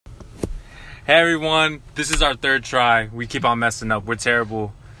Hey everyone, this is our third try. We keep on messing up. We're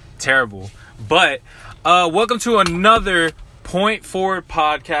terrible. But welcome to another Point Forward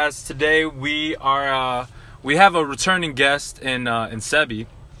podcast. Today we have a returning guest in Sebi.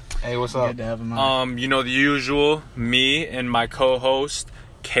 Hey, what's up? Good to have him on. You know the usual, me and my co-host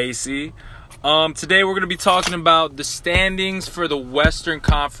Casey. Today we're going to be talking about the standings for the Western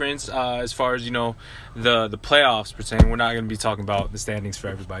Conference as far as, the playoffs pertain. We're not going to be talking about the standings for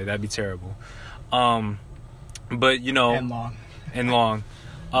everybody. That'd be terrible. But, And long.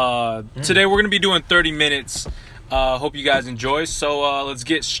 Today we're going to be doing 30 minutes. Hope you guys enjoy. So let's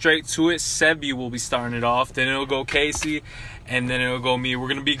get straight to it. Sebi will be starting it off. Then it'll go Casey. And then it'll go me. We're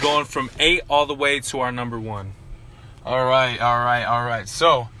going to be going from 8 all the way to our number 1. All right.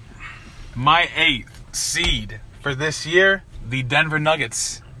 So, my 8th seed for this year, the Denver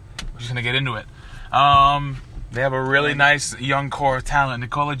Nuggets. We're just going to get into it. They have a really nice young core of talent.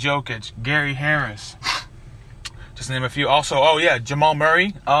 Nikola Jokic, Gary Harris. Just to name a few. Also, Jamal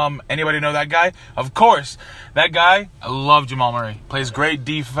Murray. Anybody know that guy? Of course. That guy, I love Jamal Murray. Plays great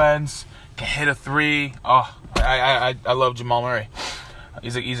defense. Can hit a 3. Oh, I love Jamal Murray.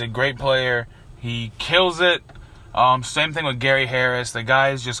 He's a great player. He kills it. Same thing with Gary Harris. The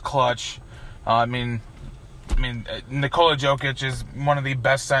guy is just clutch. I mean, Nikola Jokic is one of the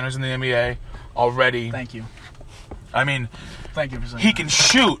best centers in the NBA already. Thank you. I mean, thank you for saying he can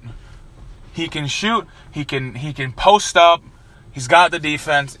shoot. He can shoot. He can post up. He's got the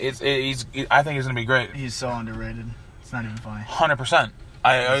defense. I think he's gonna be great. He's so underrated. It's not even funny. 100%.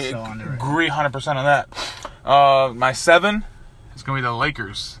 I agree 100% on that. My 7 is gonna be the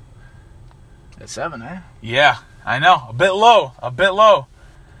Lakers. At 7, eh? Yeah, I know. A bit low.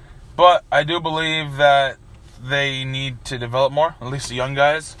 But I do believe that they need to develop more, at least the young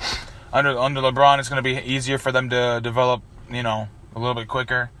guys. Under LeBron, it's going to be easier for them to develop, a little bit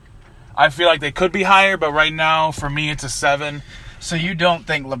quicker. I feel like they could be higher, but right now, for me, it's a 7. So you don't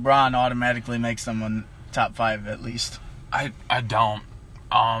think LeBron automatically makes someone top 5 at least? I don't.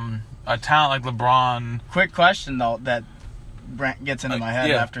 A talent like LeBron... Quick question, though, that Brent gets into my head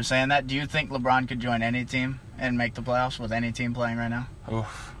yeah. after saying that. Do you think LeBron could join any team and make the playoffs with any team playing right now?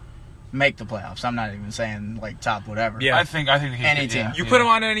 Oof. Make the playoffs. I'm not even saying like top whatever. Yeah, I think he any could, team. Yeah. You put him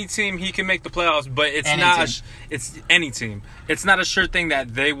on any team, he can make the playoffs. But it's it's any team. It's not a sure thing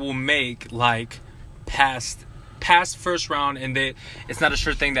that they will make like past first round, and it's not a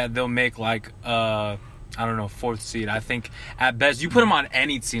sure thing that they'll make like 4th seed. I think at best you put them on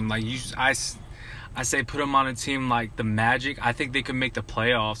any team. Like I say put them on a team like the Magic. I think they could make the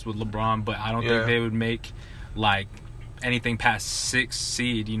playoffs with LeBron, but I don't think they would make like anything past 6th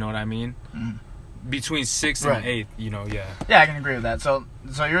seed, you know what I mean? Mm-hmm. Between 6th and 8th, Yeah, I can agree with that. So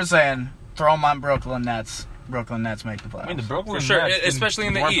you're saying throw them on Brooklyn Nets. Brooklyn Nets make the playoffs. I mean, the Brooklyn for sure, Nets especially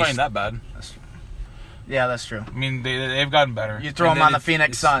in the weren't East. playing that bad. Yeah, that's true. I mean, they've gotten better. You throw them on the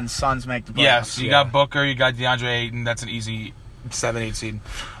Phoenix Suns. Suns make the playoffs. Yes, you got Booker, you got DeAndre Ayton. That's an easy 7-8 seed.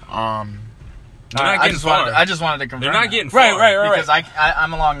 They're not getting far. I just wanted to confirm. They're not that. getting far. Right. Because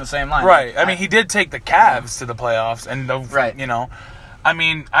I'm along the same line. Right. I mean, he did take the Cavs to the playoffs, and I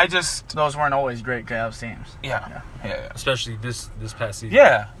mean, those weren't always great Cavs teams. Yeah. Especially this past season.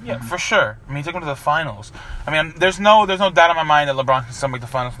 Yeah, for sure. I mean, he took them to the finals. I mean, there's no doubt in my mind that LeBron can still make the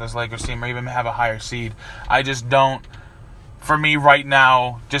finals for this Lakers team or even have a higher seed. I just don't. For me, right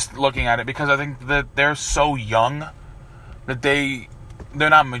now, just looking at it, because I think that they're so young that they're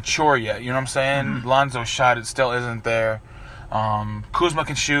not mature yet. You know what I'm saying? Mm-hmm. Lonzo's shot, it still isn't there. Kuzma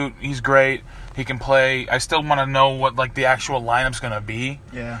can shoot. He's great. He can play. I still want to know what the actual lineup's going to be.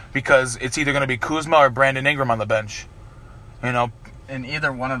 Yeah. Because it's either going to be Kuzma or Brandon Ingram on the bench. And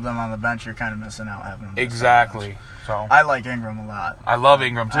either one of them on the bench, you're kind of missing out having them. Exactly. So I like Ingram a lot. I love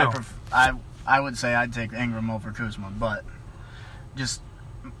Ingram too. I would say I'd take Ingram over Kuzma, but just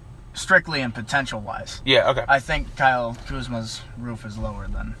strictly in potential wise. Yeah. Okay. I think Kyle Kuzma's roof is lower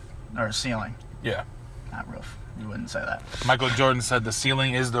than or ceiling. Yeah. Not roof. You wouldn't say that. Michael Jordan said the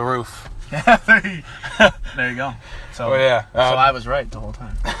ceiling is the roof. Yeah, there you go. So, so I was right the whole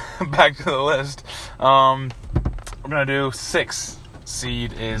time. Back to the list. We're going to do 6th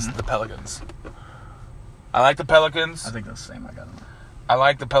seed is the Pelicans. I like the Pelicans. I think that's the same. I got them. I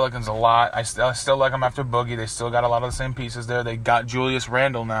like the Pelicans a lot. I still like them after Boogie. They still got a lot of the same pieces there. They got Julius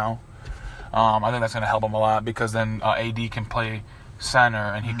Randle now. I think that's going to help them a lot because then AD can play center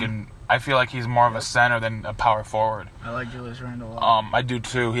and he can... I feel like he's more of a center than a power forward. I like Julius Randle a lot. I do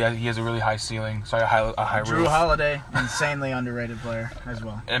too. He has a really high ceiling, so a high roof. Drew Holiday, insanely underrated player as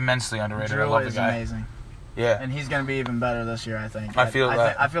well. Immensely underrated. Drew I love is the guy. Amazing. Yeah. And he's going to be even better this year, I think. I feel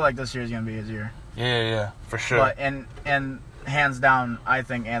I feel like this year is going to be his year. Yeah, for sure. But and hands down, I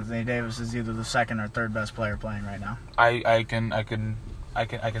think Anthony Davis is either the second or third best player playing right now. I can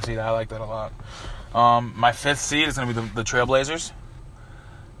see that. I like that a lot. My 5th seed is gonna be the Trailblazers.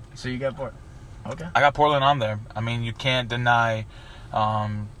 So you got Portland. Okay. I got Portland on there. I mean, you can't deny.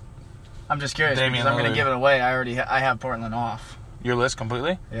 I'm just curious Damian because I'm going Lillard. to give it away. I have Portland off. Your list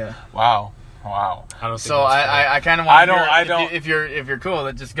completely? Yeah. Wow. I don't think So that's fair. I kind of want. I don't. If you're cool,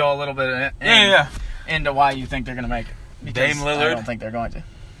 then just go a little bit into why you think they're going to make it. Because Dame Lillard. I don't think they're going to.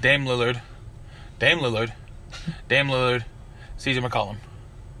 Dame Lillard, CJ McCollum.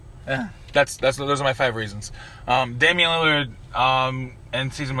 Yeah. Those are my 5 reasons. Damian Lillard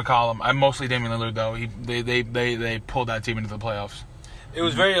and CJ McCollum. I'm mostly Damian Lillard though. They pulled that team into the playoffs. It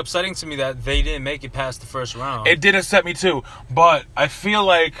was very upsetting to me that they didn't make it past the first round. It did upset me too, but I feel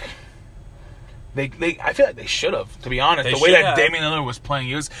like they should have. To be honest, They the way should that have. Damian Lillard was playing,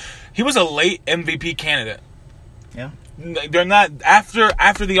 he was a late MVP candidate. Yeah. They're not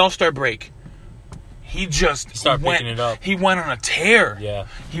after the All-Star break. He just Start went. picking it up. He went on a tear. Yeah.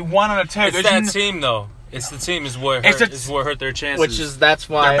 He went on a tear. It's that team, though. It's the team is what hurt their chances. That's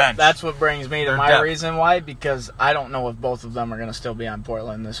Their why bench. that's what brings me to Their my depth. reason why, because I don't know if both of them are going to still be on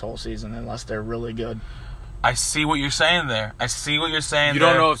Portland this whole season unless they're really good. I see what you're saying there. You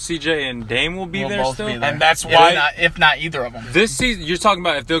don't know if CJ and Dame will be We'll there both still? be there. And that's If why- if not either of them. This season, you're talking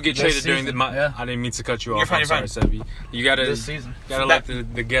about if they'll get This traded during the. season, yeah. I didn't mean to cut you off. You're fine, I'm sorry, you're Sebi. You gotta This season. let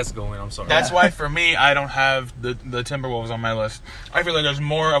the guests go in. I'm sorry. That's why, for me, I don't have the Timberwolves on my list. I feel like there's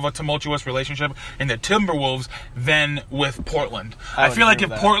more of a tumultuous relationship in the Timberwolves than with Portland. I would feel like agree if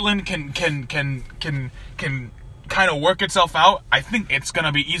with that. Portland can kind of work itself out, I think it's going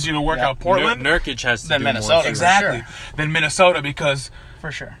to be easier to work Yeah. out Portland Nurkic has to Then do Minnesota. more. exactly sure. than Minnesota, because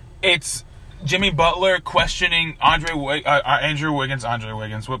For sure. it's Jimmy Butler questioning Andrew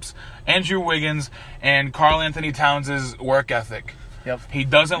Wiggins, and Karl Anthony Towns' work ethic. Yep. He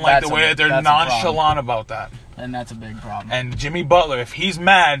doesn't like That's the way that they're that's a problem. nonchalant about that. And that's a big problem. And Jimmy Butler, if he's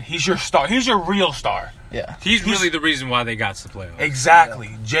mad, he's your star. He's your real star. Yeah. He's really the reason why they got to the playoffs. Exactly.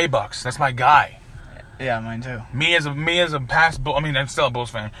 J-Bucks. That's my guy. Yeah, mine too. Me as a past Bull. I mean, I'm still a Bulls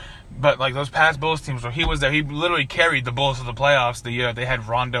fan, but like those past Bulls teams where he was there, he literally carried the Bulls to the playoffs the year they had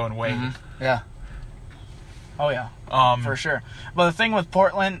Rondo and Wade. Yeah. Oh yeah. For sure. But the thing with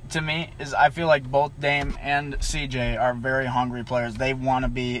Portland, to me, is I feel like both Dame and CJ are very hungry players. They want to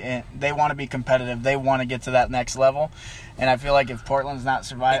be competitive. They want to get to that next level. And I feel like if Portland's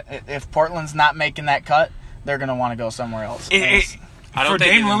not making that cut, they're gonna want to go somewhere else. I don't For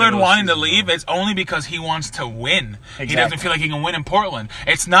think Dame in the Lillard middle of wanting the to season, leave, though. it's only because he wants to win. He Exactly. doesn't feel like he can win in Portland.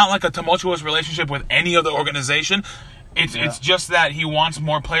 It's not like a tumultuous relationship with any other organization. It's just that he wants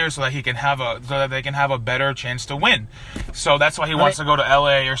more players so that they can have a better chance to win. So that's why he wants to go to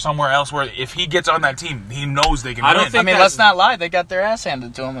LA or somewhere else where if he gets on that team, he knows they can I don't win. think I mean, that's- let's not lie. They got their ass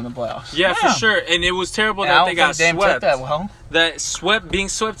handed to them in the playoffs. Yeah, for Yeah. sure. And it was terrible And that I they don't got think Dame swept. took that well. Being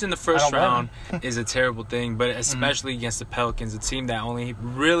swept in the first I don't round is a terrible thing, but especially against the Pelicans, a team that only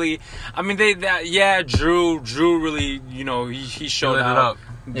really, I mean, Drew really, he showed lit it out. up.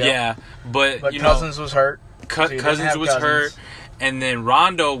 Yeah, but But Cousins was hurt. so you didn't Cousins have was Cousins. hurt, and then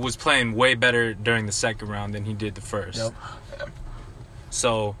Rondo was playing way better during the second round than he did the first. Yep.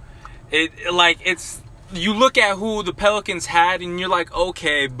 So, it's you look at who the Pelicans had, and you're like,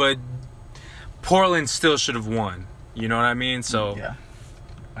 okay, but Portland still should have won. You know what I mean? So Yeah.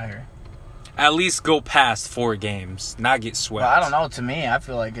 I agree. at least go past 4 games, not get swept. Well, I don't know. To me, I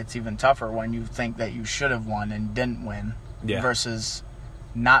feel like it's even tougher when you think that you should have won and didn't win Yeah. versus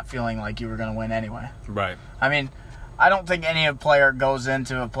not feeling like you were going to win anyway. Right. I mean, I don't think any player goes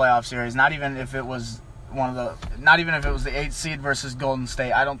into a playoff series, not even if it was the 8th seed versus Golden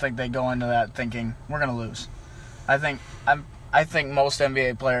State. I don't think they go into that thinking we're going to lose. I think most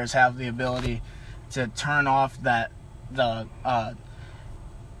NBA players have the ability to turn off the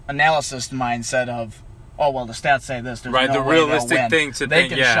analysis mindset of, oh well, the stats say this. There's Right, no the way they'll realistic win. thing to they think,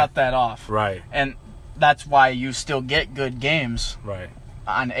 can yeah. shut that off. Right. And that's why you still get good games Right.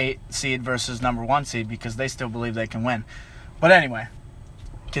 on 8 seed versus number 1 seed because they still believe they can win. But anyway,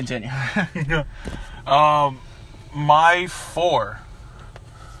 continue. My 4,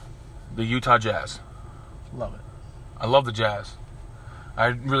 the Utah Jazz. Love it. I love the Jazz. I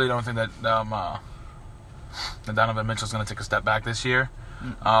really don't think that Donovan Mitchell's going to take a step back this year.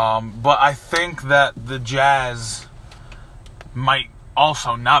 But I think that the Jazz might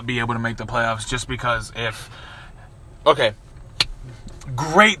also not be able to make the playoffs just because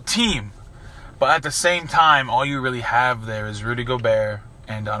great team, but at the same time, all you really have there is Rudy Gobert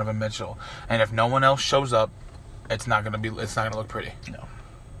and Donovan Mitchell. And if no one else shows up, it's not going to look pretty. No.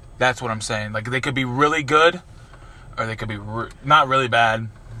 That's what I'm saying. Like, they could be really good, or they could be not really bad.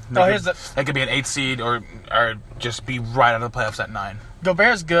 They could be an 8 seed or just be right out of the playoffs at 9.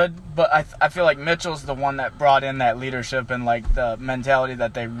 Gobert's good, but I feel like Mitchell's the one that brought in that leadership and like the mentality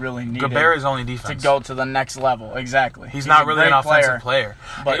that they really needed. Gobert is only defense to go to the next level. Exactly. He's not really an offensive player.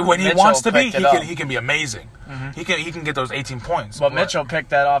 But when Mitchell he wants to be, picked he can be amazing. Mm-hmm. He can get those 18 points. But Mitchell picked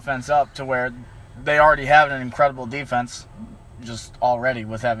that offense up to where they already have an incredible defense, just already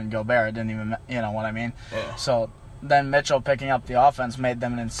with having Gobert. It didn't even, you know what I mean? Yeah. So then Mitchell picking up the offense made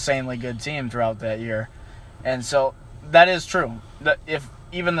them an insanely good team throughout that year. And so that is true. That if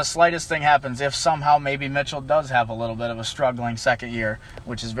even the slightest thing happens, if somehow maybe Mitchell does have a little bit of a struggling second year,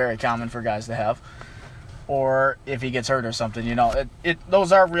 which is very common for guys to have, or if he gets hurt or something, you know,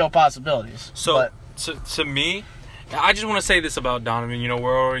 those are real possibilities. So to me, I just want to say this about Donovan. You know,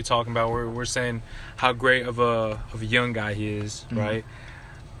 we're already talking about we're saying how great of a young guy he is, right?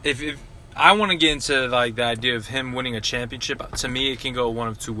 If I want to get into like the idea of him winning a championship, to me it can go one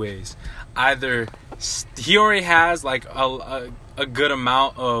of two ways. Either he already has like a good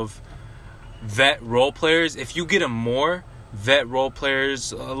amount of vet role players. If you get him more vet role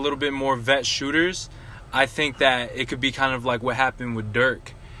players, a little bit more vet shooters, I think that it could be kind of like what happened with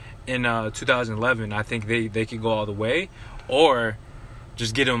Dirk in 2011. I think they could go all the way, or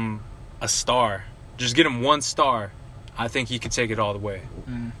just get him a star. Just get him one star. I think he could take it all the way.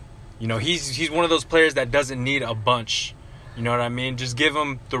 You know, he's one of those players that doesn't need a bunch. You know what I mean? Just give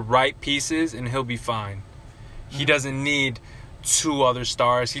him the right pieces and he'll be fine. He doesn't need 2 other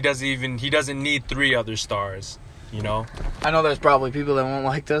stars. He doesn't need 3 other stars. You know? I know there's probably people that won't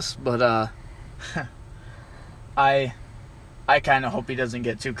like this, but I kind of hope he doesn't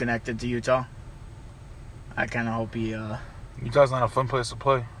get too connected to Utah. I kind of hope he Utah's not a fun place to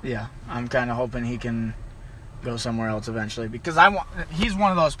play. Yeah, I'm kind of hoping he can go somewhere else eventually, because he's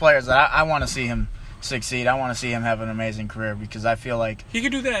one of those players that I want to see him succeed. I want to see him have an amazing career, because I feel like he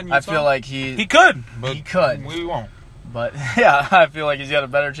could do that in Utah. I feel like he could, but he could. We won't. But yeah, I feel like he's got a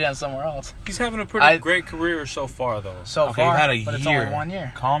better chance somewhere else. He's having a pretty great career so far, though. Far, he had a but year. it's only 1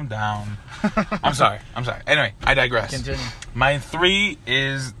 year. Calm down. I'm sorry. Anyway, I digress. Continue. My 3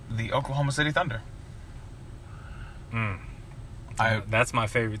 is the Oklahoma City Thunder. That's my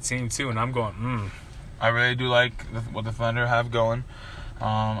favorite team too, and I'm going. I really do like what the Thunder have going.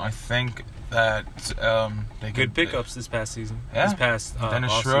 I think that they good pickups this past season. Yeah. This past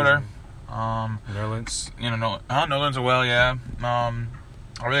Dennis Schroeder. Nerlens. Nerlens as well. Yeah. I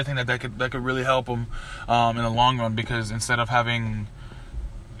really think that could really help them in the long run, because instead of having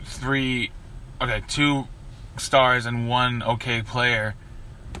 2 stars and 1 okay player,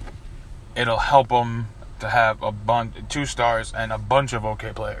 it'll help them to have 2 stars and a bunch of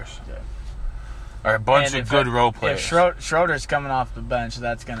okay players. Yeah. Or a bunch of good role players. If Schroeder's coming off the bench,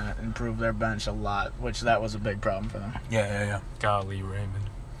 that's going to improve their bench a lot, which that was a big problem for them. Yeah. Golly,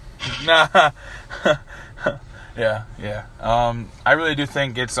 Raymond. Nah. Yeah. I really do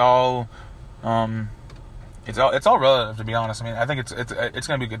think it's all relative, to be honest. I mean, I think it's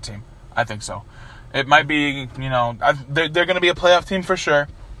going to be a good team. I think so. It might be, they're going to be a playoff team for sure.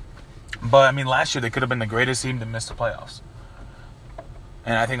 But I mean, last year they could have been the greatest team to miss the playoffs.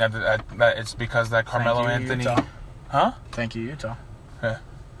 And I think that it's because that Carmelo Anthony, Utah. Huh? Thank you, Utah. Yeah.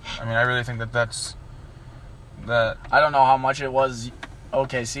 I mean, I really think that's that. I don't know how much it was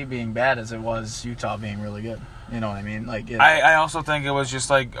OKC being bad as it was Utah being really good. You know what I mean? Like, I also think it was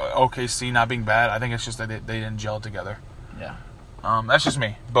just like OKC not being bad. I think it's just that they didn't gel together. Yeah. That's just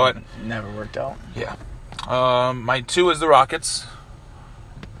me, but never worked out. Yeah. My 2 is the Rockets.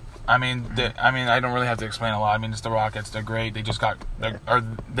 I mean, I don't really have to explain a lot. I mean, it's the Rockets. They're great. They just got are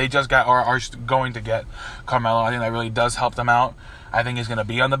going to get Carmelo. I think that really does help them out. I think he's going to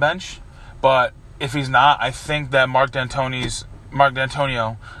be on the bench, but if he's not, I think that Mark D'Antonio's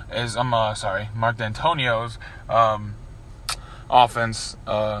offense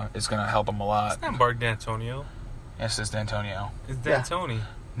is going to help him a lot. It's not Mark D'Antonio. Yes, it's D'Antonio. It's D'Antoni. Yeah.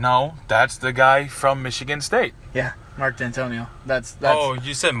 No, that's the guy from Michigan State. Yeah, Mark D'Antonio. That's. Oh,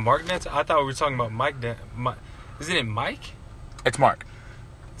 you said Mark D'Antonio? I thought we were talking about Mike. Isn't it Mike? It's Mark.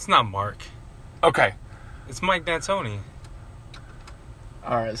 It's not Mark. Okay. It's Mike D'Antoni.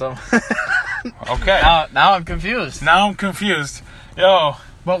 All right, so. Okay. Now I'm confused. Yo.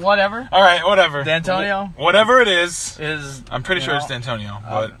 But whatever. All right, whatever. D'Antonio. Whatever it is. I'm pretty sure it's D'Antonio,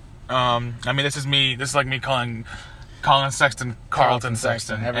 but I mean, this is like me calling Colin Sexton Carlton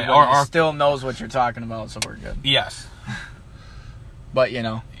Sexton. Everybody still knows what you're talking about, so we're good. Yes. But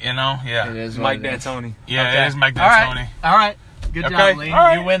yeah. it is Mike D'Antoni. Yeah, okay. It is Mike D'Antoni. All right. Good Okay? job, Lee. All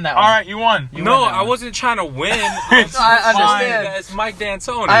right. You win that All one. right, you won. You No, win that I one. wasn't trying to win. It's I fine. understand. It's Mike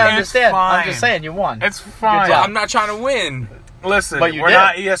D'Antoni. I It's understand. I'm fine. just saying you won. It's fine. job. I'm not trying to win. Listen, But you we're did.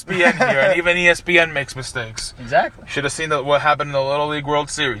 not ESPN here, and even ESPN makes mistakes. Exactly. Should have seen what happened in the Little League World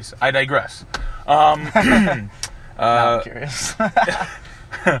Series. I digress. Now I'm curious.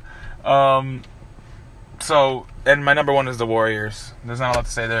 So, and my number one is the Warriors. There's not a lot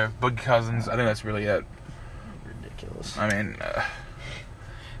to say there. Boogie Cousins, I think that's really it. Ridiculous. I mean,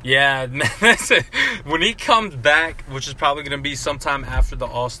 Yeah, that's it. When he comes back, which is probably going to be sometime after the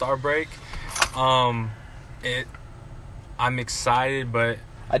All-Star break, I'm excited, but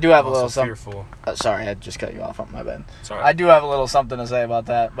I do have a also little something. fearful. Sorry, I just cut you off on my bad. It's all right. I do have a little something to say about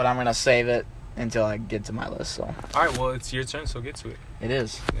that, but I'm gonna save it until I get to my list. So All right, well, it's your turn, so get to it. it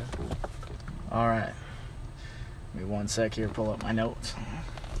is. Yeah. All right. Give me 1 sec here. Pull up my notes.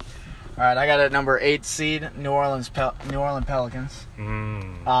 All right, I got at number 8 seed New Orleans Pelicans.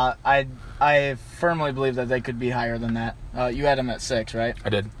 I firmly believe that they could be higher than that. You had them at 6, right? I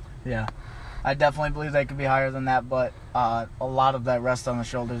did. Yeah. I definitely believe they could be higher than that, but a lot of that rests on the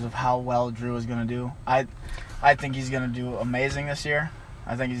shoulders of how well Drew is going to do. I think he's going to do amazing this year.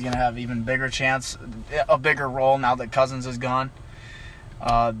 I think he's going to have even bigger chance, a bigger role now that Cousins is gone.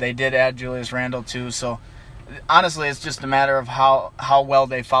 They did add Julius Randle too, so honestly, it's just a matter of how well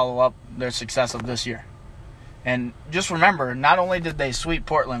they follow up their success of this year. And just remember, not only did they sweep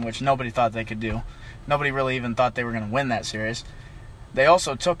Portland, which nobody thought they could do, nobody really even thought they were going to win that series, they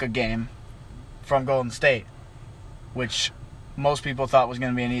also took a game from Golden State, which most people thought was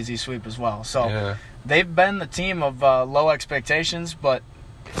going to be an easy sweep as well. So Yeah. they've been the team of low expectations, but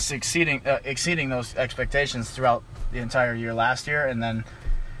exceeding those expectations throughout the entire year last year, and then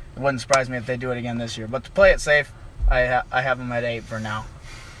it wouldn't surprise me if they do it again this year. But to play it safe, I have them at 8 for now.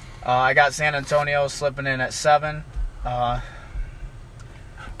 I got San Antonio slipping in at 7.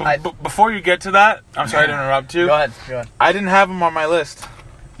 Before you get to that, I'm sorry to interrupt you. Go ahead. I didn't have them on my list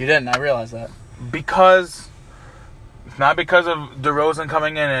You didn't. I realized that. because, not because of DeRozan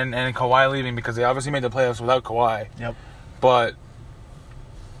coming in and Kawhi leaving, because they obviously made the playoffs without Kawhi. Yep. But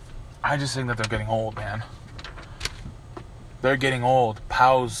I just think that they're getting old, man. They're getting old.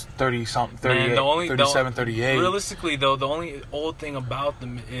 Powell's 30-something, 38, Man, 37, 38. Realistically, though, the only old thing about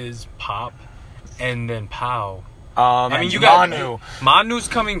them is Pop and then Powell. I mean, you got Manu. Manu's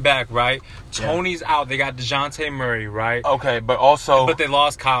coming back, right? Tony's out. They got DeJounte Murray, right? Okay, but also But they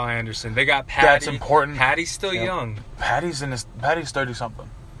lost Kyle Anderson. They got Patty. That's important. Patty's still Yep. young, Patty's 30-something.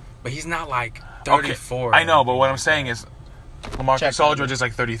 but he's not like 34. I know, but what I'm saying is Check LaMarcus that. Aldridge is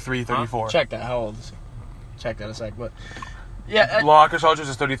like 33, 34. Check that. How old is he? Check that a sec. But yeah, LaMarcus Aldridge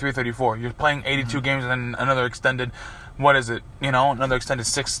is 33, 34. You're playing 82 games and then another extended, what is it? You know, another extended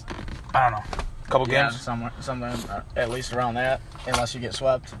 6, I don't know, couple games. somewhere at least around that, unless you get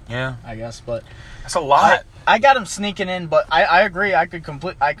swept, Yeah. I guess. But That's a lot. I got him sneaking in, but I agree. I could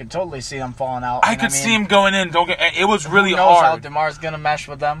totally see them falling out. I And could see him going in. It was really who knows hard. how DeMar's gonna mesh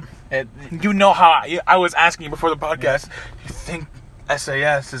with them. You know how I was asking you before the podcast. You think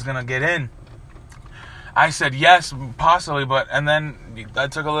SAS is gonna get in? I said yes, possibly, and then I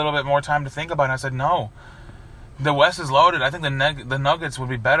took a little bit more time to think about it. And I said no. The West is loaded. I think the Nuggets would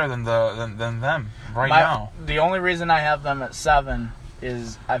be better than them now. The only reason I have them at 7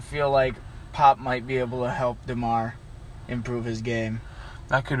 is I feel like Pop might be able to help DeMar improve his game.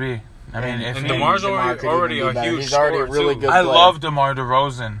 That could be. I mean, if And he, DeMar's DeMar could already even be a better. huge He's already a scorer, really too. good I player. love DeMar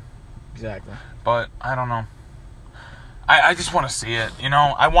DeRozan, Exactly. but I don't know. I just want to see it. You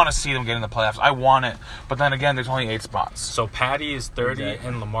know, I want to see them get in the playoffs. I want it, but then again, there's only 8 spots. So Patty is 30 Exactly.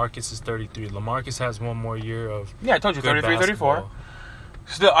 and LaMarcus is 33. LaMarcus has one more year of Yeah, I told you, good 33, 34. basketball.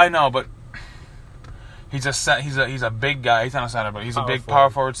 Still, I know, but he's a big guy. He's not a center, but he's a big power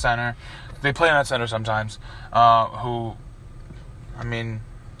forward center. They play him at center sometimes. I mean,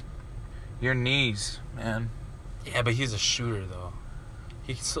 your knees, man. Yeah, but he's a shooter though.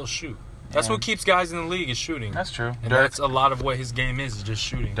 He can still shoot. That's Yeah. what keeps guys in the league is shooting. That's true. And Dirk, that's a lot of what his game is just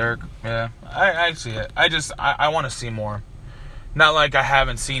shooting. Dirk. Yeah, I see it. I want to see more. Not like I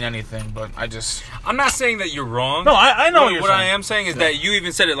haven't seen anything, but I'm not saying that you're wrong. No, I know what you're What saying. I am saying is that you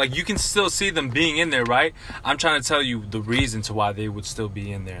even said it. Like, you can still see them being in there, right? I'm trying to tell you the reason to why they would still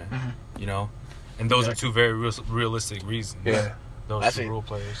be in there. You know? And those are two very realistic reasons. Yeah. Those I two see. role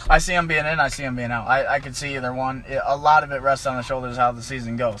players. I see him being in. I see him being out. I could see either one. A lot of it rests on the shoulders of how the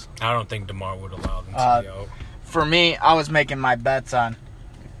season goes. I don't think DeMar would allow them to be out. For me, I was making my bets on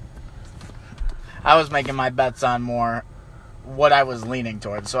more what I was leaning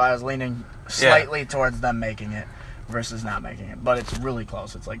towards. So I was leaning slightly towards them making it versus not making it. But it's really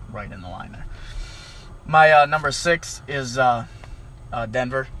close. It's like right in the line there. My number 6 is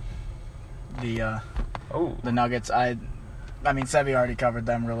Denver. The Nuggets. I mean, Sevi already covered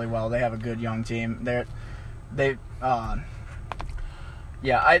them really well. They have a good young team. I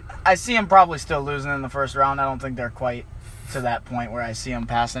see them probably still losing in the first round. I don't think they're quite to that point where I see them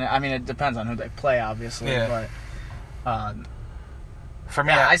passing it. I mean, it depends on who they play, obviously. Yeah. But for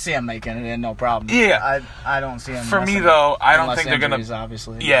me, I see them making it in, no problem. Yeah. I don't see them. For me, though, I don't think they're going to.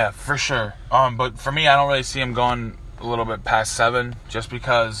 Obviously. Yeah, for sure. But for me, I don't really see them going a little bit past 7 just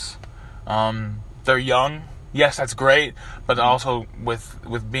because they're young. Yes, that's great, but also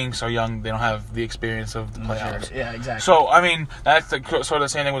with being so young, they don't have the experience of the playoffs. Sure. Yeah, exactly. So, I mean, that's sort of the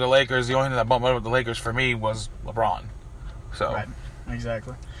same thing with the Lakers. The only thing that bumped up with the Lakers for me was LeBron. So, right,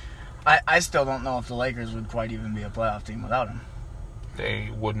 exactly. I still don't know if the Lakers would quite even be a playoff team without him. They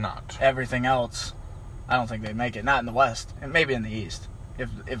would not. Everything else, I don't think they'd make it. Not in the West, and maybe in the East.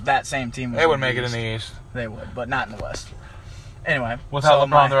 If that same team was they would make it in the East. They would, but not in the West. Anyway. Without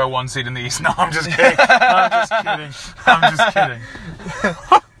LeBron, they're a 1 seed in the East. No, I'm just kidding. I'm just kidding.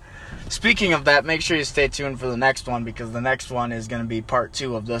 Speaking of that, make sure you stay tuned for the next one because the next one is going to be part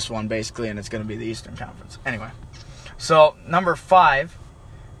 2 of this one, basically, and it's going to be the Eastern Conference. Anyway. So, number 5,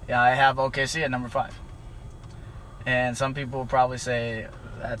 I have OKC at number 5. And some people will probably say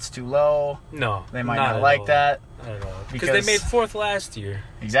that's too low. No. They might not like that. I don't know. Because they made 4th last year.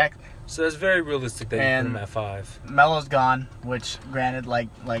 Exactly. So that's very realistic that you put them at 5. Melo's gone, which, granted, like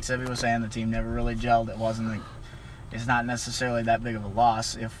Sevi was saying, the team never really gelled. It's not necessarily that big of a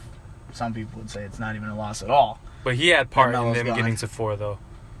loss. If some people would say it's not even a loss at all. But he had part in them getting to 4, though.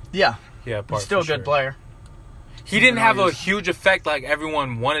 Yeah. He had part. He's still a good player. He didn't have a huge effect like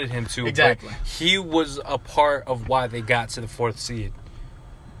everyone wanted him to. Exactly. But he was a part of why they got to the 4th seed.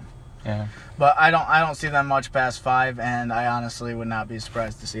 Yeah. But I don't see them much past 5, and I honestly would not be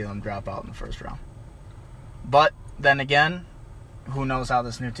surprised to see them drop out in the first round. But then again, who knows how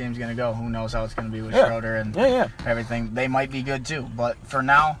this new team's going to go? Who knows how it's going to be with Schroeder and everything? They might be good too. But for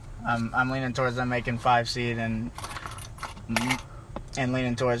now, I'm leaning towards them making 5 seed and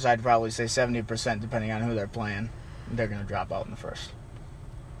leaning towards, I'd probably say 70%, depending on who they're playing. They're going to drop out in the first.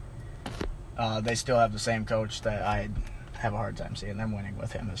 They still have the same coach that I have a hard time seeing them winning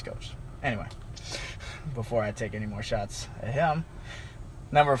with him as coach. Anyway, before I take any more shots at him,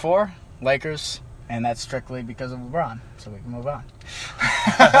 number 4, Lakers, and that's strictly because of LeBron. So we can move on.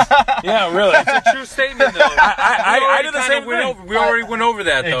 Yeah, really. It's a true statement, though. I did the same thing. We already went over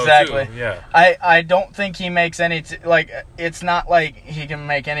that, though, exactly. too. Yeah. I don't think he makes any it's not like he can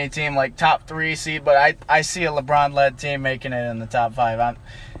make any team like top 3 seed, but I see a LeBron-led team making it in the top 5.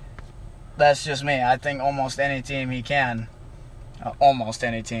 That's just me. I think almost any team he can. Almost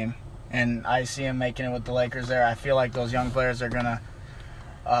any team. And I see him making it with the Lakers there. I feel like those young players are going to...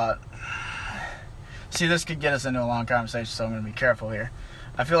 see, this could get us into a long conversation, so I'm going to be careful here.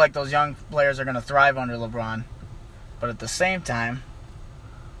 I feel like those young players are going to thrive under LeBron. But at the same time,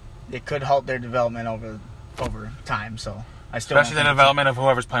 it could halt their development over time. So I still especially the development of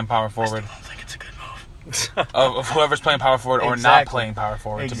whoever's playing power forward. I still don't think it's a good move. of whoever's playing power forward or not playing power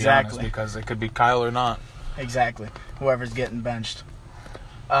forward, to be honest, because it could be Kyle or not. Exactly. Whoever's getting benched.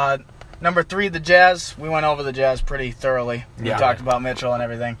 Number 3, the Jazz. We went over the Jazz pretty thoroughly. We talked about Mitchell and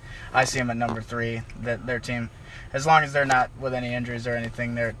everything. I see them at number 3. Their team, as long as they're not with any injuries or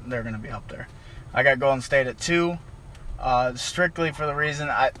anything, they're going to be up there. I got Golden State at 2. Strictly for the reason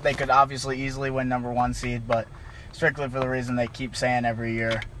they could obviously easily win number 1 seed, but strictly for the reason they keep saying every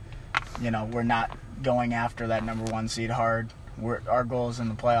year, we're not going after that number 1 seed hard. Our goal is in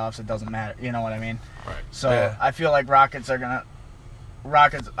the playoffs. It doesn't matter. You know what I mean? Right. So I feel like Rockets,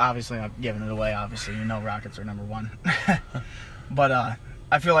 obviously, I'm giving it away. Obviously, Rockets are number 1. But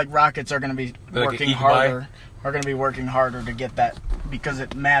I feel like Rockets are going to be working harder. Are going to be working harder to get that because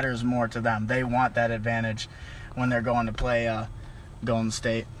it matters more to them. They want that advantage when they're going to play Golden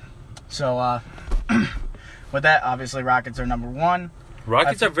State. So with that, obviously, Rockets are number 1.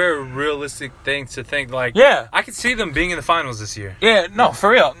 Rockets are very realistic things to think. Like, I could see them being in the finals this year. Yeah, no, for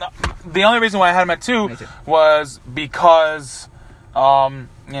real. No, the only reason why I had them at 2 was because,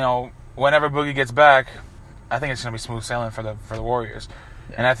 whenever Boogie gets back, I think it's going to be smooth sailing for the Warriors.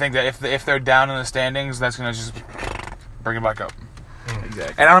 Yeah. And I think that if they're down in the standings, that's going to just bring it back up.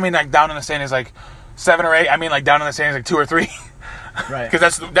 Exactly. And I don't mean like down in the standings like 7 or 8. I mean like down in the standings like 2 or 3. Right.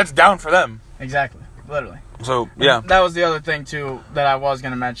 Because that's down for them. Exactly. Literally. So yeah, that was the other thing too that I was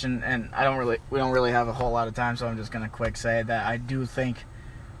going to mention, and we don't really have a whole lot of time, so I'm just going to quick say that I do think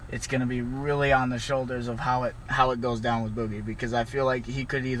it's going to be really on the shoulders of how it goes down with Boogie, because I feel like he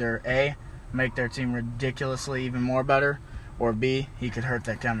could either A, make their team ridiculously even more better, or B, he could hurt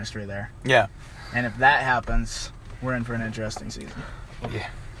that chemistry there. Yeah. And if that happens, we're in for an interesting season.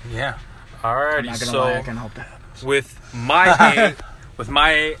 Yeah. I'm Alrighty, not gonna so lie, I can hope that happens. with my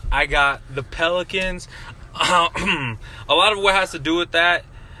eight, I got the Pelicans. A lot of what has to do with that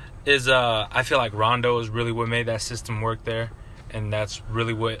is I feel like Rondo is really what made that system work there, and that's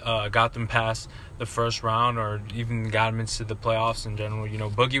really what got them past the first round or even got them into the playoffs in general. You know,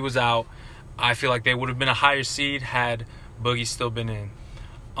 Boogie was out. I feel like they would have been a higher seed had Boogie still been in.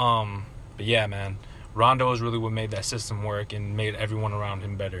 But yeah, man, Rondo is really what made that system work and made everyone around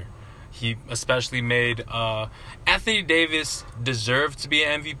him better. He especially made Anthony Davis deserved to be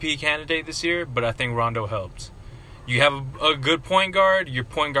an MVP candidate this year, but I think Rondo helped. You have a good point guard, your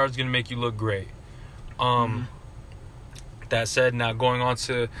point guard's going to make you look great. That said, now going on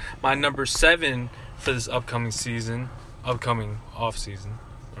to my number 7 for this upcoming off season,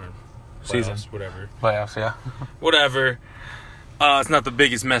 or Season. playoffs, whatever. Playoffs, yeah. Whatever. It's not the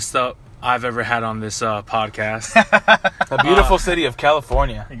biggest messed up I've ever had on this podcast. The beautiful city of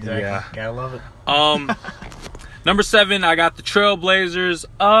California. Exactly. Yeah. Gotta love it. Number 7, I got the Trailblazers.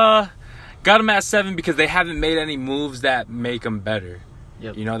 Got them at 7 because they haven't made any moves that make them better.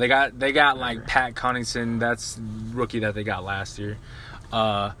 Yep. You know, they got like Pat Connaughton, that's rookie that they got last year.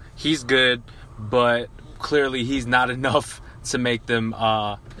 He's good, but clearly he's not enough to make them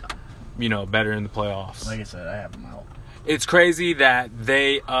better in the playoffs. Like I said, I have them out. It's crazy that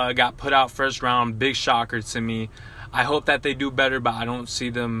they got put out first round. Big shocker to me. I hope that they do better, but I don't see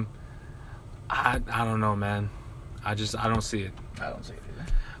them. I don't know, man. I don't see it. I don't see it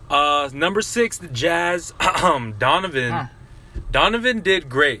either. Number 6, the Jazz. Donovan. Donovan did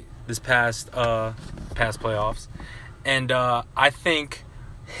great this past playoffs, and I think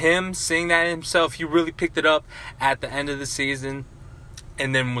him seeing that himself, he really picked it up at the end of the season,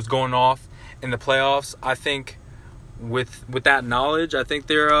 and then was going off in the playoffs. I think with that knowledge, I think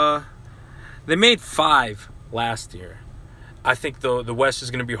they made 5 last year. I think the West is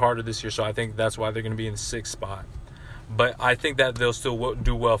going to be harder this year, so I think that's why they're going to be in the 6th spot. But I think that they'll still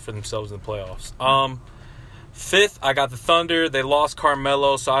do well for themselves in the playoffs. 5th, I got the Thunder. They lost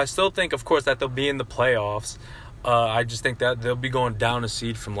Carmelo, so I still think, of course, that they'll be in the playoffs. I just think that they'll be going down a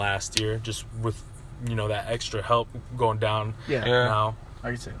seed from last year, just with that extra help going down now. I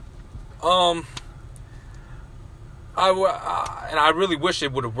can see it. And I really wish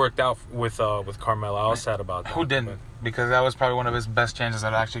it would have worked out with Carmelo. I was sad about that. Who didn't? Because that was probably one of his best chances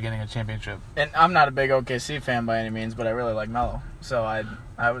at actually getting a championship. And I'm not a big OKC fan by any means, but I really like Melo. So I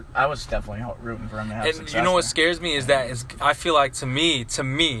was definitely rooting for him to have success. And what scares me is that I feel like to me,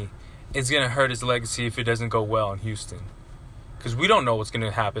 it's gonna hurt his legacy if it doesn't go well in Houston. Because we don't know what's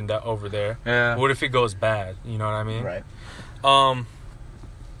gonna happen over there. Yeah. What if it goes bad? You know what I mean? Right. All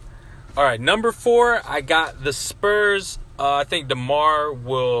right, number 4, I got the Spurs. I think DeMar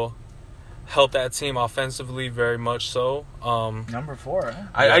will help that team offensively very much so. Number 4. Huh?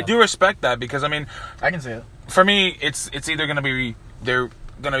 I do respect that because, I mean, I can see it. For me, it's either going to be they're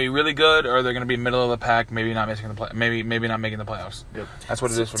going to be really good or they're going to be middle of the pack, maybe not making maybe not making the playoffs. Yep. That's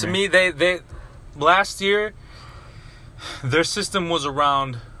what it is for To me. me, they last year their system was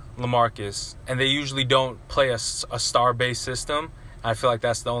around LaMarcus, and they usually don't play a star-based system. I feel like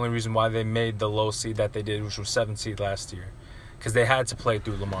that's the only reason why they made the low seed that they did, which was 7th seed last year, because they had to play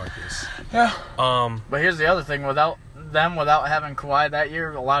through LaMarcus. Yeah. But here's the other thing: without having Kawhi that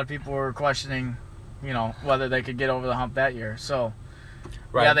year, a lot of people were questioning, whether they could get over the hump that year. So,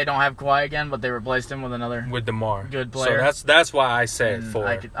 Right. yeah, they don't have Kawhi again, but they replaced him with another with DeMar. good player. So that's why I say it 4.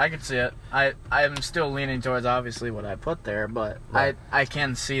 I could see it. I'm still leaning towards obviously what I put there, but Right. I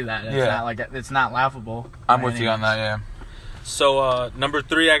can see that. It's Yeah. not like it's not laughable. I'm by with any you on means. that, yeah. So number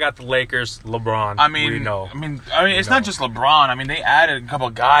 3, I got the Lakers. LeBron. I mean, we know. It's not just LeBron. I mean, they added a couple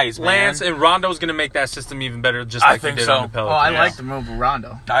of guys, man. Lance and Rondo's going to make that system even better, just I like they think did so. on the Oh, Pelicans. I like the move with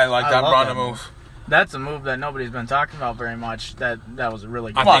Rondo. I like that love Rondo that move. That's a move that nobody's been talking about very much. That was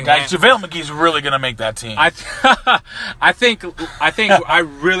really good. Come on, think guys. Lance- JaVale McGee's really going to make that team. I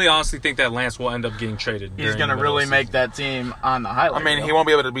really honestly think that Lance will end up getting traded. He's during going to the middle really of the make season. that team on the highlight. I mean, reel. he won't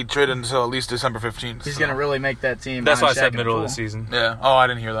be able to be traded until at least December 15th. He's so. going to really make that team. That's on why I Shaq said and middle of Poole. the season. Yeah. Oh, I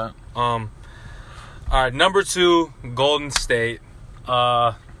didn't hear that. All right, number 2, Golden State.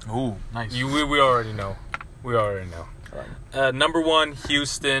 Ooh, nice. We already know. Number 1,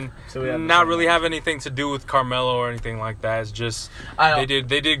 Houston. So we have the Not same really one. have anything to do with Carmelo or anything like that. It's just I know.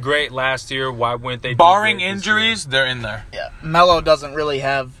 they did great last year. Why wouldn't they? do Barring great this year? injuries, they're in there. Yeah, Melo doesn't really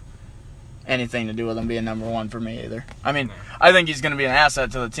have anything to do with him being number 1 for me either. I mean, I think he's going to be an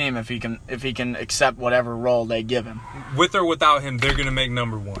asset to the team if he can accept whatever role they give him. With or without him, they're gonna make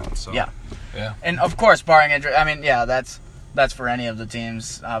number 1. So Yeah. Yeah. And of course, barring injury, I mean, yeah, that's that's for any of the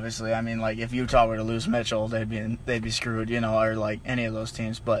teams. Obviously, I mean, like if Utah were to lose Mitchell, they'd be screwed, or like any of those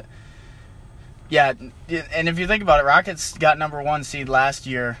teams. But yeah, and if you think about it, Rockets got number 1 seed last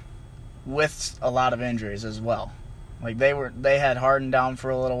year with a lot of injuries as well. Like they had Harden down for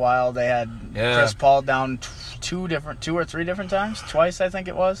a little while. They had Chris Paul down two or three different times, twice I think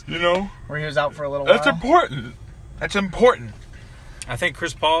it was. Where he was out for a little while. That's important. I think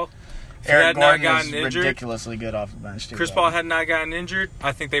Chris Paul, Eric Gordon is ridiculously good off the bench too. Chris Paul had not gotten injured,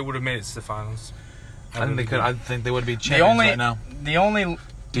 I think they would have made it to the finals. I think they could. I think they would be champions right now.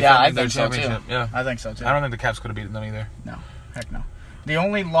 I think so too. Yeah, I think so too. I don't think the Cavs could have beaten them either. No, heck no. The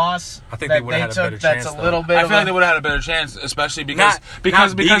only loss I think that they they had a better took that's chance, a little bit I of feel like they would have had a better chance, especially because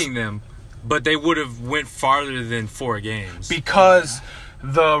not beating them, but they would have went farther than 4 games. Because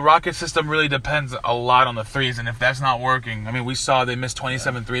the Rocket system really depends a lot on the threes, and if that's not working, I mean, we saw they missed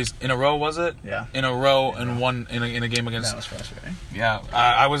 27 threes in a row, was it? Yeah. In a row and one in a game against. That was frustrating. Yeah,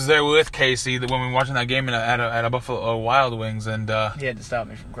 I was there with Casey when we were watching that game at a Buffalo Wild Wings, and he had to stop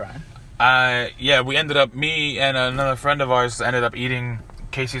me from crying. We ended up, me and another friend of ours ended up eating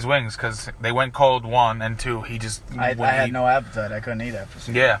Casey's wings because they went cold 1 and 2. He just I had no appetite. I couldn't eat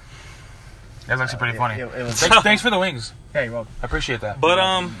after. Yeah, that was actually pretty funny. It was thanks for the wings. Yeah, you're welcome. I appreciate that. But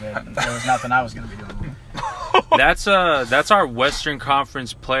there was nothing I was going to be doing. that's our Western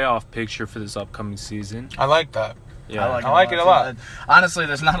Conference playoff picture for this upcoming season. I like that. Yeah, I like it a lot. Honestly,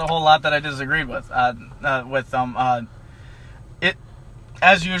 there's not a whole lot that I disagreed with. It,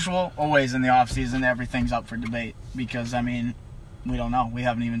 as usual, always in the off season, everything's up for debate because I mean, we don't know. We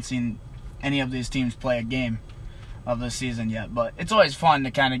haven't even seen any of these teams play a game of this season yet. But it's always fun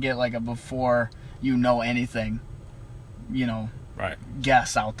to kind of get like a before you know anything, right,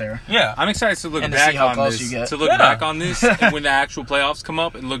 guess out there. Yeah, I'm excited to look and back to see how on close this. you get. To look back on this and when the actual playoffs come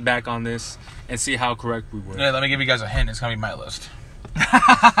up and look back on this and see how correct we were. Yeah, let me give you guys a hint. It's gonna be my list.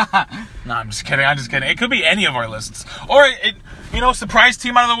 No, I'm just kidding. It could be any of our lists, or surprise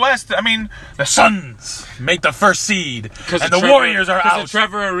team out of the West. I mean, the Suns make the first seed, and the Warriors are out.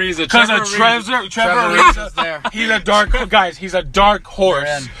 Trevor Ariza. Because of Trevor Ariza's there. He's a dark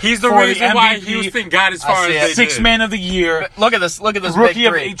horse. He's the reason why Houston got as far as they did. 6th man of the year. Look at this Rookie big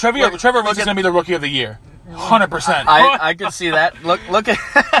three. Trevor Ariza's gonna be the rookie of the year. 100%. I could see that. Look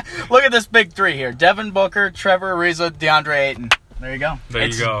at this big 3 here: Devin Booker, Trevor Ariza, DeAndre Ayton. There you go.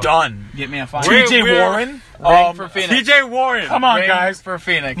 It's done. Get me a final. T.J. Warren. Ring for Phoenix. T.J. Warren. Come on, Ring guys. for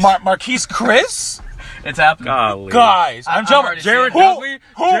Phoenix. Marquise Chris. It's happening. Golly. Guys, I'm jumping. Jared Dudley.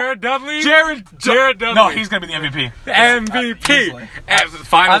 Jared Dudley. No, he's gonna be the MVP. MVP. As the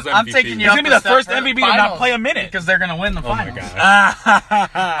finals MVP. I'm taking you. He's gonna be the first MVP to not play a minute because they're gonna win the finals. Oh my God.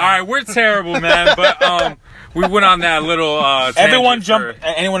 All right, we're terrible, man. But we went on that little. Everyone jump.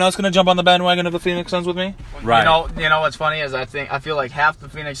 Anyone else gonna jump on the bandwagon of the Phoenix Suns with me? Right. You know what's funny is I feel like half the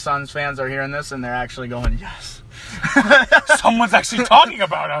Phoenix Suns fans are hearing this and they're actually going yes. Someone's actually talking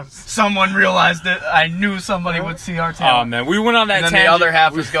about us. Someone realized it. I knew somebody would see our talent. Oh man, we went on that. And then tangent. The other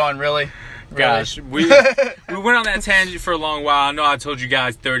half is going really. Gosh, we went on that tangent for a long while. I know I told you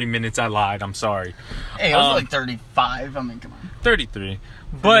guys 30 minutes. I lied. I'm sorry. Hey, it was like 35. I mean, come on. 33.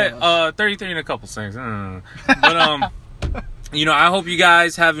 But 33 and a couple things. But I hope you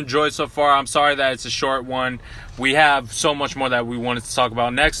guys have enjoyed so far. I'm sorry that it's a short one. We have so much more that we wanted to talk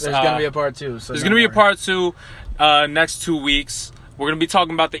about next. There's going to be a part 2. So there's going to be a part 2 next 2 weeks. We're going to be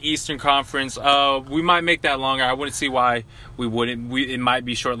talking about the Eastern Conference. We might make that longer. I wouldn't see why we wouldn't. It might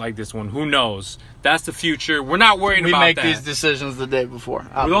be short like this one. Who knows? That's the future. We're not worrying about that. We make these decisions the day before.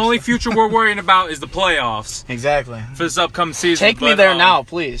 Obviously. The only future we're worrying about is the playoffs. Exactly. For this upcoming season. Take me there now,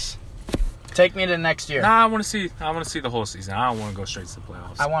 please. Take me to next year. Nah, I want to see the whole season. I don't want to go straight to the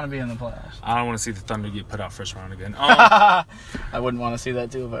playoffs. I want to be in the playoffs. I don't want to see the Thunder get put out first round again. I wouldn't want to see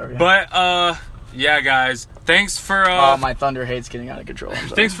that too if I were you. But yeah, guys, thanks for. My Thunder hate's getting out of control.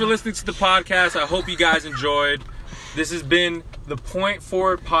 Thanks for listening to the podcast. I hope you guys enjoyed. This has been the Point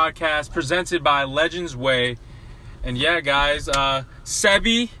Forward Podcast presented by Legends Way. And yeah, guys,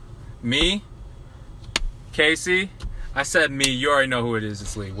 Sebi, me, Casey. I said me. You already know who it is.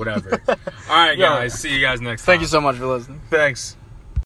 It's Lee. Whatever. All right, guys. See you guys next time. Thank you so much for listening. Thanks.